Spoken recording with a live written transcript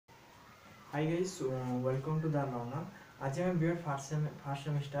Hi guys, welcome to the learner. आज हम B.ed first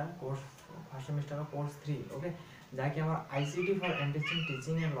semester course 3 okay जहाँकि आम ICT for entertaining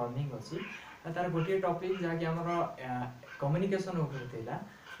teaching and learning अच्छी तार गोटे टॉपिक जहाँकि आम कम्युनिकेशन उपर थिला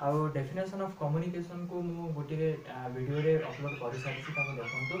आउ डेफिनेशन ऑफ कम्युनिकेशन को मु गोटे वीडियो रे अपलोड कर सारी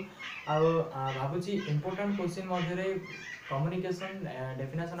देखंतु आउ भाबुची important question Madhya communication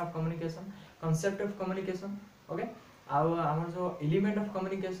definition of communication concept of communication okay आउ आमर जो element of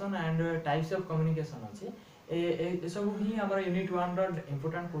communication and types of communication अच्छी ए सब ही आमर यूनिट 1 रो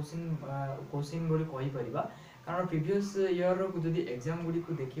इंपोर्टेंट क्वेश्चन बोली कहि परिबा कारण प्रीवियस ईयर रो जदी एग्जाम गुडी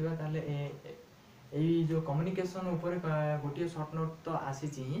को देखिबा ताले ए जो कम्युनिकेशन ऊपर गोटे शॉर्ट नोट तो आसी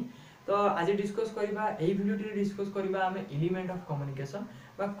ही तो आज डिस्कस करबा ए वीडियो टी डिस्कस करबा हम एलिमेंट ऑफ कम्युनिकेशन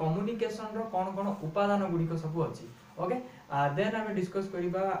बा कम्युनिकेशन रो कोन कोन उपादान गुडी को सब अछि ओके देन हम डिस्कस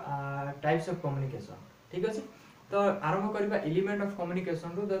करबा टाइप्स ऑफ कम्युनिकेशन ठीक अछि तो आरंभ करबा एलिमेंट ऑफ कम्युनिकेशन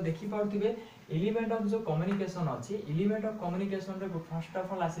रो तो देखि पाउथिबे एलिमेंट ऑफ जो कम्युनिकेशन अछि एलिमेंट ऑफ कम्युनिकेशन रे first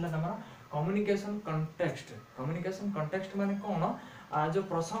of all आसिला तमरा communication context माने कोन जो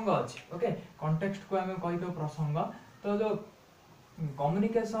प्रसंग अछि ओके कंटेक्स्ट को हमें कहि दो प्रसंग तो जो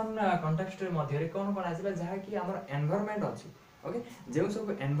कम्युनिकेशन कंटेक्स्ट रे मध्य रे कोन कोन आसिबा जहा कि हमर एनवायरनमेंट अछि ओके जे सब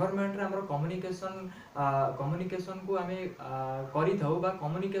एनवायरनमेंट रे हमर कम्युनिकेशन को हमें करि थौ बा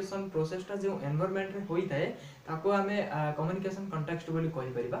कम्युनिकेशन प्रोसेस ता जो एनवायरनमेंट रे होई थाए ताको हमें कम्युनिकेशन कंटेक्स्ट बोली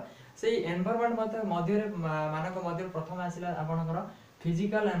कहि परिबा सेही एनवायरनमेंट मध्य रे मानक मध्य प्रथम आसिला आपनकर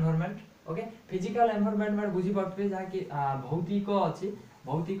physical environment okay physical environment में बुझी पड़ते जहा कि भौतिक अछि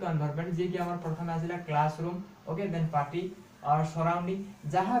भौतिक एनवायरनमेंट जे कि हमर प्रथम आसिला क्लासरूम ओके देन पार्टी और सराउंडिंग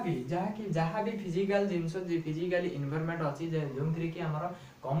जहाँ भी फिजिकल जिनस जे फिजिकली एनवायरनमेंट अछि जे जोंथि कि हमर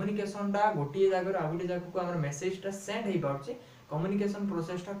कम्युनिकेशन टा गोटिए जगह आ गोटे जगह को हमर मेसेज टा सेंड हेइ पाउछि कम्युनिकेशन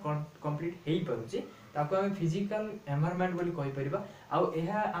प्रोसेस टा कंप्लीट हेइ पाउछि ताको हम फिजिकल एनवायरनमेंट बोली कहि परिबा आ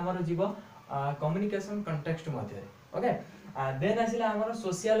एहा हमर जीव कम्युनिकेशन कंटेक्स्ट मध्ये ओके देन आसिला हमर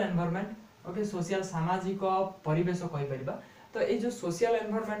सोशल एनवायरनमेंट ओके सोशल सामाजिक परिवेश कहि परिबा तो ए जो सोशल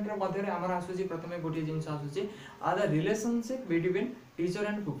एनवायरनमेंट रे मध्ये रे हमर आसुची प्रथमे गोटे जिंस आसुची the relationship between teacher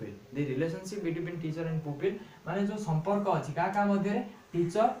and pupil the relationship between teacher and pupil माने जो संपर्क अछि का मध्ये रे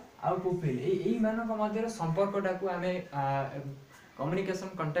टीचर आ पुपिल एई मानक मध्ये रे संपर्कटा को हमें कम्युनिकेशन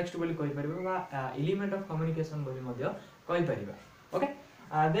कंटेक्स्ट बोली कहि परिबा बा एलिमेंट ऑफ कम्युनिकेशन बोली मध्ये कहि परिबा ओके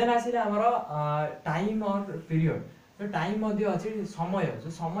देन आसिला हमर टाइम और पीरियड तो टाइम मध्ये अछि समय जो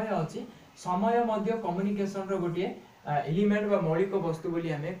समय अछि समय मध्ये कम्युनिकेशन रो गोटे एलिमेंट बा मौलिक वस्तु बोली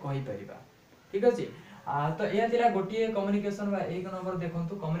हमें कहि परिबा ठीक अछि तो एया दिला गोटे कम्युनिकेशन बा एक नंबर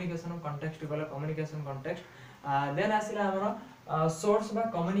देखंतु कम्युनिकेशन कंटेक्स्ट गला कम्युनिकेशन कंटेक्स्ट देन आसिला हमर सोर्स बा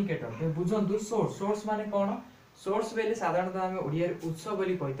कम्युनिकेटर ते बुझंतु सोर्स माने कोन सोर्स बेले साधारणतः हम ओडिया रे उत्स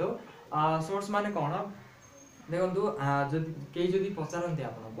बोली कहितो सोर्स माने कोन देखंतु जदि के जदि पचारंती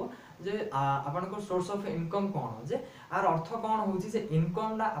आपनको जे आपनको source of income cone J are अर्थ कोन होउची जे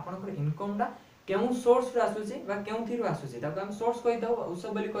इनकम डा आपनको इनकम डा केउ सोर्स रे आसुची बा केउ थिरु आसुची ताको हम सोर्स कहि दो उत्स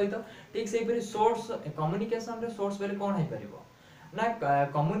बोली कहि दो ठीक सेही परि सोर्स कम्युनिकेशन रे सोर्स बेले कोन हे परिबो ना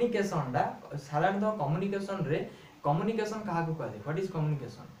कम्युनिकेशन डा साधारणतः कम्युनिकेशन रे कम्युनिकेशन काहा को कहले व्हाट इज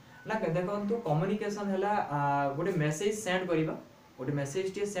कम्युनिकेशन ना देखंतु कम्युनिकेशन हला गोटे मेसेज सेंड करिबा गोटे मेसेज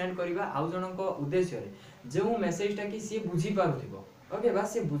टी सेंड करिबा आउ जनक उद्देश्य रे जो मेसेज टा कि सी बुझी पारुथिबो ओके बा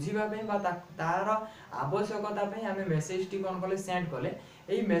से बुझीबा पे बा तार आवश्यकता पे हमें मेसेज टी कोन कले सेंड कले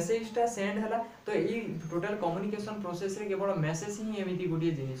एई मेसेज टा सेंड हला तो एई टोटल कम्युनिकेशन प्रोसेस रे केवल मेसेज ही एमिति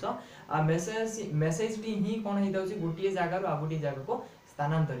गुडी जिनिस आ मेसेज टी ही कोन हेता होची गुटिए जागा रो आ गुटिए जागा को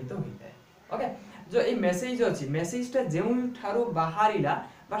स्थानांतरित होइताय ओके जो ए मेसेज अछि मेसेज टा जेउ थारो बाहरिला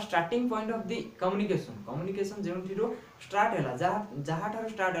बा starting point of the communication जेउ थिरो start हला जहा थारो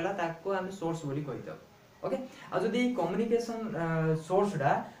स्टार्ट हला ताको हम सोर्स बोली कहितो ओके आ जदी कम्युनिकेशन सोर्स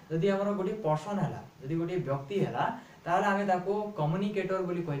डा जदी हमर गोटे पर्सन हला जदी गोटे व्यक्ति हला ताले हमें ताको कम्युनिकेटर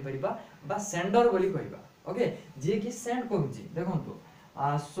बोली कहि परिबा बा सेंडर बोली कहिबा ओके जे कि सेंड करूची देखंतु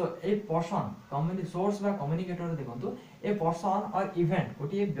ए पर्सन कम्युनि सोर्स बा कम्युनिकेटर देखंतु ए पर्सन और इवेंट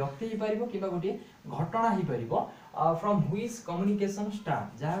गोटे व्यक्ति ही परिबो किबा गोटे घटना ही परिबो फ्रॉम व्हिच कम्युनिकेशन स्टार्ट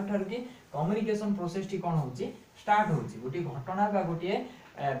जहा थार कि कम्युनिकेशन प्रोसेस टी कोन होची स्टार्ट होची गोटे घटना बा गोटे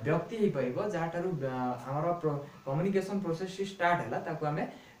व्यक्ति ही परिबो जहा थारु हमर कम्युनिकेशन प्रोसेस टी स्टार्ट हला ताको हमें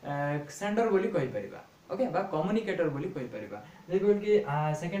सेंडर बोली कहि परिबा ओके बा कम्युनिकेटर बोली कहि परिबा जेबो कि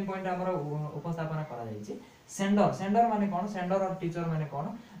सेकंड पॉइंट हमर उपस्थापना करा जाईची सेंडर माने कोन सेंडर और टीचर माने कोन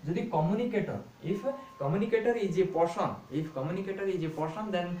जदी communicator if communicator is a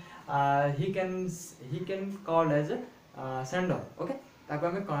person then he can call as sender okay ताको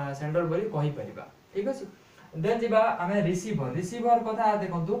हमें सेंडर बोली कहि परिबा ठीक अछि देन जिबा हमें रिसीवर कथा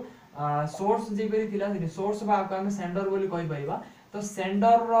देखंतु सोर्स जेबेरी थिला सोर्स बा को हमें सेंडर बोली कहि परिबा तो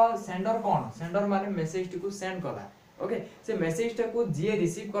सेंडर कौन सेंडर माने मेसेज टी को सेंड कला ओके से मेसेज टा को जे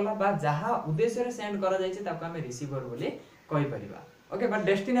रिसीव कला बा जहा उद्देश्य रे सेंड करा जाय छै ताको हमें रिसीवर बोली कहि परिबा ओके बट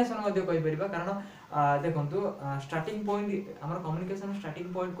डेस्टिनेशन मध्ये कहि परिबा कारण देखंतु स्टार्टिंग पॉइंट हमर कम्युनिकेशन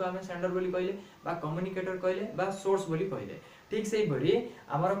स्टार्टिंग पॉइंट को हमें सेंडर बोली कहले बा कम्युनिकेटर कहले बा सोर्स बोली कहले ठीक से बड़ी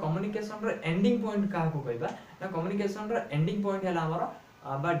हमर कम्युनिकेशन रो एंडिंग पॉइंट का को कहबा ना कम्युनिकेशन रो एंडिंग पॉइंट हला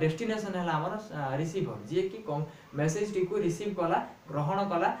हमर बा डेस्टिनेशन हला हमर रिसीवर जे कि मेसेज टी को रिसीव कला ग्रहण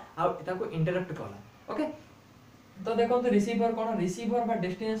कला आ ताको इंटरप्ट कला ओके तो देखो तो रिसीवर कोन रिसीवर बा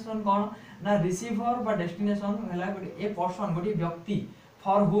डेस्टिनेशन कोन ना रिसीवर बा डेस्टिनेशन हला ए पर्सन गोटी व्यक्ति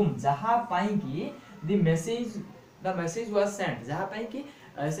फॉर हुम जहा पाई की द मेसेज वाज सेंट जहा पाई की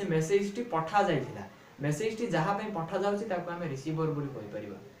से मेसेज टी पठा जाइथिला मेसेज टी जहा पाई पठा जाउची ताको हमें रिसीवर बोली कहि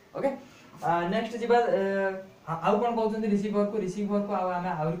परिबा ओके नेक्स्ट जिबा आउ कोन कहउछन रिसीवर को हमें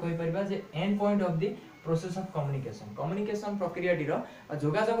आउर कहि परिबा जे and point of the process of communication प्रक्रिया टीरो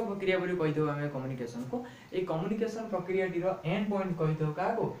जोगाजोग प्रक्रिया बोली कहि दो हमें कम्युनिकेशन को ए कम्युनिकेशन प्रक्रिया टीरो एंड पॉइंट कहि दो का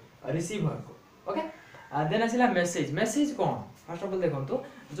को रिसीवर को okay then आसिला message cone first of all देखंतु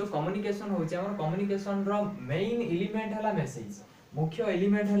जो कम्युनिकेशन होचे हमर कम्युनिकेशन रो मेन एलिमेंट हला मेसेज मुख्य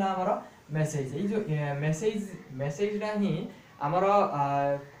एलिमेंट हला हमर मेसेज ए जो मेसेज रा ही हमर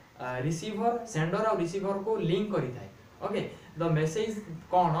रिसीवर सेंडर और रिसीवर को लिंक करि थाए ओके द मेसेज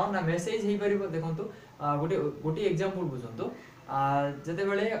कोन ना मेसेज हे परिबो देखंतु गोटे एग्जांपल बुझंतु जते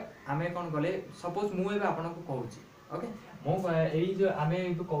बेले आमे कोन गले सपोज मु एबे आपन को कहूची ओके मो एई जो आमे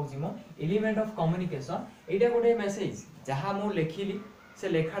एबे कहूची मो एलिमेंट ऑफ कम्युनिकेशन एटा गोटे मेसेज जहा मु लेखिली से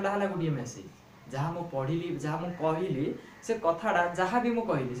लेखाडा हला गोटे मेसेज जहा मु पढिली जहा मु कहिली से कथाडा जहा भी मु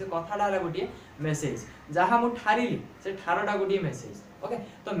कहिली से कथाडा हला गोटे मेसेज जहा मु ठारिली से ठारडा गोटे मेसेज ओके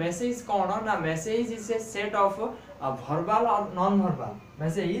तो मेसेज कोन ना message is a set of verbal or non-verbal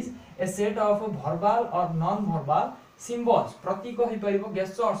message a set of verbal or non-verbal symbols प्रतीक होई परिबो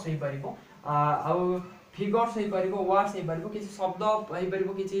gestures होई परिबो आ figures होई परिबो words होई परिबो किछि शब्द होई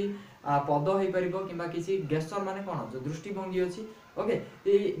परिबो किछि पद होई परिबो किबा किछि gesture माने कोन जो दृष्टिभंगी अछि ओके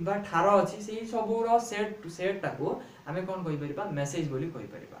ए बा ठार अछि सेही सबु रो सेट टाको हमें कोन कहि परिबा मेसेज बोली कहि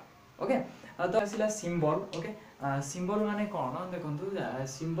परिबा ओके तो आसिला सिंबल ओके सिंबल माने कोन देखंतु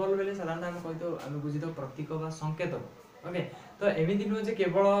सिंबल बेले साधारण हम कहितो हम बुझितो प्रतीक बा संकेत ओके तो एमिति न जे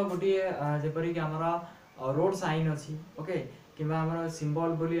केवल गोटी जेपरि कि हमरा रोड साइन अछि ओके किबा हमरा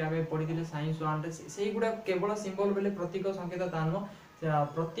सिंबल बोली हमें पढिथिले साइंस 1 रे सेही गुडा केवल सिंबल बेले प्रतीक संकेत तानो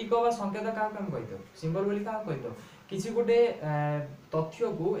प्रतीक बा संकेत का हम कहितो सिंबल बोली का कहितो किछि गोटे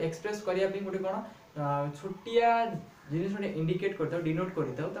तथ्य को एक्सप्रेस करिया पे गोटे कोन छोटिया जिनिस ने इंडिकेट करता डिनोट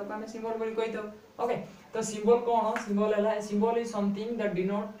करता तब हमें सिंबल बोली कहितो ओके तो सिंबल कोन सिंबल हला symbol is something that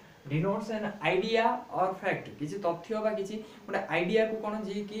denotes an idea और फैक्ट किछि तथ्य बा किछि गोटे आइडिया को कोन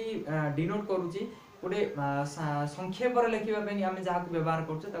जे कि डिनोट करूची गोटे संक्षेप रे लिखिबा पे हम जहा को व्यवहार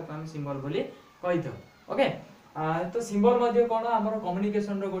करछ तब हम सिंबल बोली कहितो ओके तो सिंबल मध्ये कोन हमर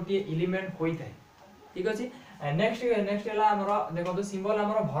कम्युनिकेशन रो गोटे एलिमेंट होई थाए ठीक अछि नेक्स्ट हला हमर देखो तो सिंबल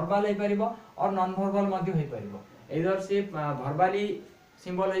हमर वर्बल हे परिबो और नॉन वर्बल मध्ये होई परिबो इधर से वर्बली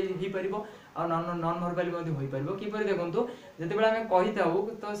सिंबल ही परिबो और नॉन वर्बली मध्ये होई परिबो कि परि देखंतु जते बेला हम कहिताउ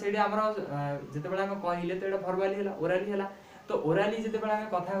तो सेडी हमर जते बेला हम कहिले तो एटा वर्बली हला ओरली हला तो ओरली जते बेला हम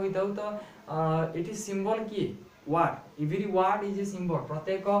कथा होइताउ तो इट इज सिंबल की word every word is a symbol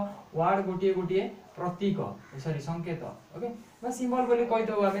प्रत्येक वर्ड गोटिए प्रतीक सॉरी संकेत ओके बस सिंबल बोली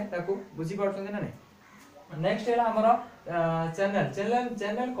कहिताउ हमें ताको बुझी पड़छन ना नै नेक्स्ट है हमर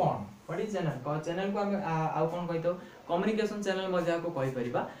चैनल कोन पडी चैनल को हम आउ कोन कहितो कम्युनिकेशन चैनल मध्ये को कहि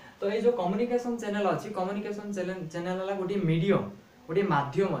परिबा तो ए जो कम्युनिकेशन चैनल अछि कम्युनिकेशन चैनल हला गोटी मीडियम गोटी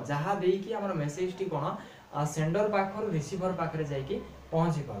माध्यम जहा देई कि हमर मेसेज टी कोन सेंडर पाखर रिसीवर पाखरे जाई कि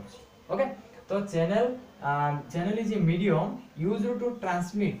पहुंची पाउछि ओके तो channel is a medium used to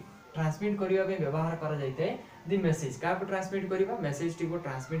transmit करिया पे व्यवहार करा जायते द मेसेज का को ट्रांसमिट करिबा मेसेज टी को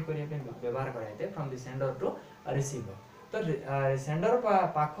ट्रांसमिट करिया पे व्यवहार करा जायते from the sender to receiver तो सेंडर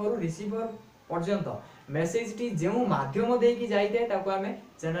पाखर रिसीवर पर्यंत मेसेज टी जेउ माध्यम दे कि जाइते ताको हमें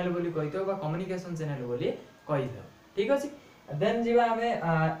चैनल बोली कहितो बा कम्युनिकेशन चैनल बोली कहितो ठीक अछि देन जीवा हमें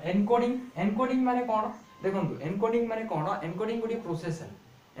एनकोडिंग माने कोन देखंतु एनकोडिंग माने कोन एनकोडिंग गोटी प्रोसेस है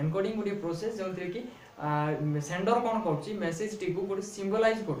एनकोडिंग गोटी प्रोसेस जोंतरे कि सेंडर कोन करछि मेसेज टी को गोटी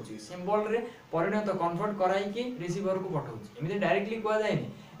सिंबलाइज करछि सिंबल रे परिणत कन्वर्ट कराई कि रिसीवर को पठाउछि एमिति डायरेक्टली कोआ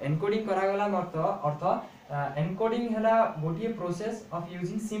जायनी एनकोडिंग करा गला अर्थ एनकोडिंग हला गोटी process of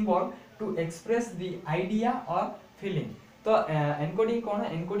using symbol to express the idea और फीलिंग तो एनकोडिंग कोन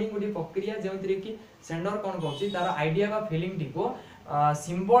एनकोडिंग गोटी प्रक्रिया जेंतरे कि सेंडर कोन करछि तार आइडिया बा फीलिंग टी को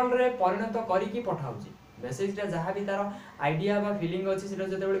सिंबल रे परिणत करी कि पठाउछि मेसेजटा जहाँ भी तार आइडिया बा फीलिंग अच्छी से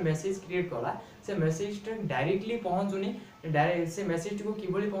जो मेसेज क्रिएट कला से मेसेजटा डायरेक्टली पहुँचुनी डायरेक्ट से मेसेज को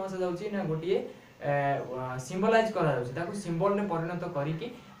किभली पहुँचा जाउची ना गोटे सिम्बलाइज करा जाउची ताको सिंबल रे परिणत करिकी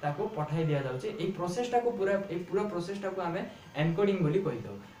ताको पठाई दिया जाउची ए प्रोसेसटा को पूरा प्रोसेसटा को हमें एनकोडिंग बोली कहि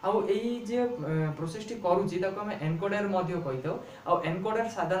दउ आ एई जे प्रोसेसटी करूची ताको हमें एनकोडर मध्ये कहि दउ आ एनकोडर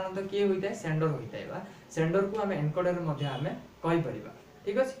साधारणतः के होइताय सेंडर होइताय बा सेंडर को हमें एनकोडर मध्ये हमें कहि परिबा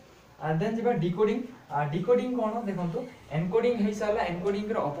ठीक अछि देन जेबा डिकोडिंग डिकोडिंग कोन देखंतु एनकोडिंग हे साला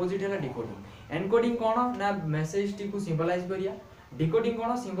एनकोडिंग रो ऑपोजिट है डिकोडिंग एनकोडिंग कोन ना मेसेज टी को सिंबलाइज करिया डिकोडिंग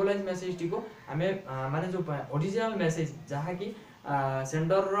कोन सिंबलाइज मेसेज टी को हमें माने जो ओरिजिनल मेसेज जहा की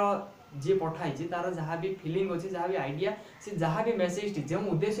सेंडर रो जे पठाई छी तार जहा भी फीलिंग अछि जहा भी आइडिया से जहा भी मेसेज टी जे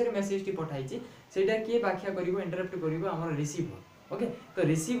उद्देश्य रे मेसेज टी पठाई छी सेटा के व्याख्या करिवो इंटरप्ट करिवो हमर रिसीवर ओके तो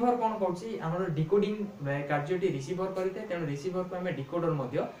रिसीवर कोन करछि हमर डिकोडिंग कार्यटी रिसीवर करते तेन रिसीवर को हमें डिकोडर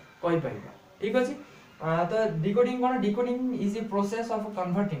मध्ये कहि परिबा ठीक अछि तो decoding cone decoding is a process of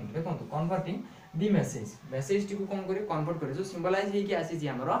converting देखंतु कन्वर्टिंग दी मेसेज टी को कोन करी कन्वर्ट करे जो सिंबलाइज हे कि आसी छी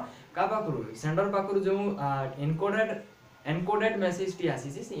हमर का पाकरू सेंडर पाकरू जो एनकोडेड मेसेज टी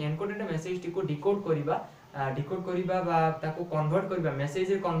आसी छी से एनकोडेड मेसेज टी को डिकोड करिबा बा ताको कन्वर्ट करिबा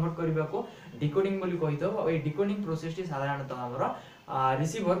मेसेज रे कन्वर्ट करिबा को डिकोडिंग बोली कहि दो और ए डिकोडिंग प्रोसेस टी साधारणतः हमर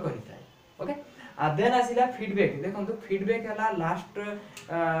रिसीवर करिताय ओके देन आसिला फीडबैक देखंतु फीडबैक हला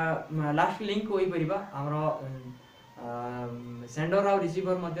लास्ट लिंक होई परिबा हमर सेंडर और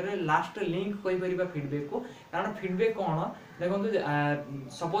रिसीवर मध्य लास्ट लिंक कहि परिबा फीडबैक को कारण फीडबैक कोन देखंतु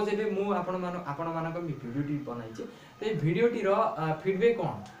सपोज एबे मु आपण मानक वीडियो टी बनाई छी तो ए वीडियो टी रो फीडबैक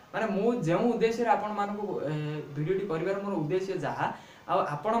कोन माने मु जे उद्देश्य रे आपण मानक वीडियो टी करिवार मोर उद्देश्य जहा आ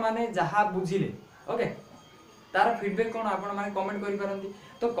आपण माने जहा बुझिले ओके तार फीडबैक कोन आपण माने कमेंट करि पारंती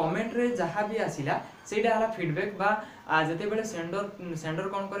तो कमेंट रे जहा भी आसिला सेटा हला फीडबैक बा जते बेले सेंडर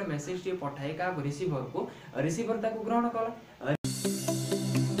कोन करे मेसेज टी पठाए का रिसीवर ताको ग्रहण कला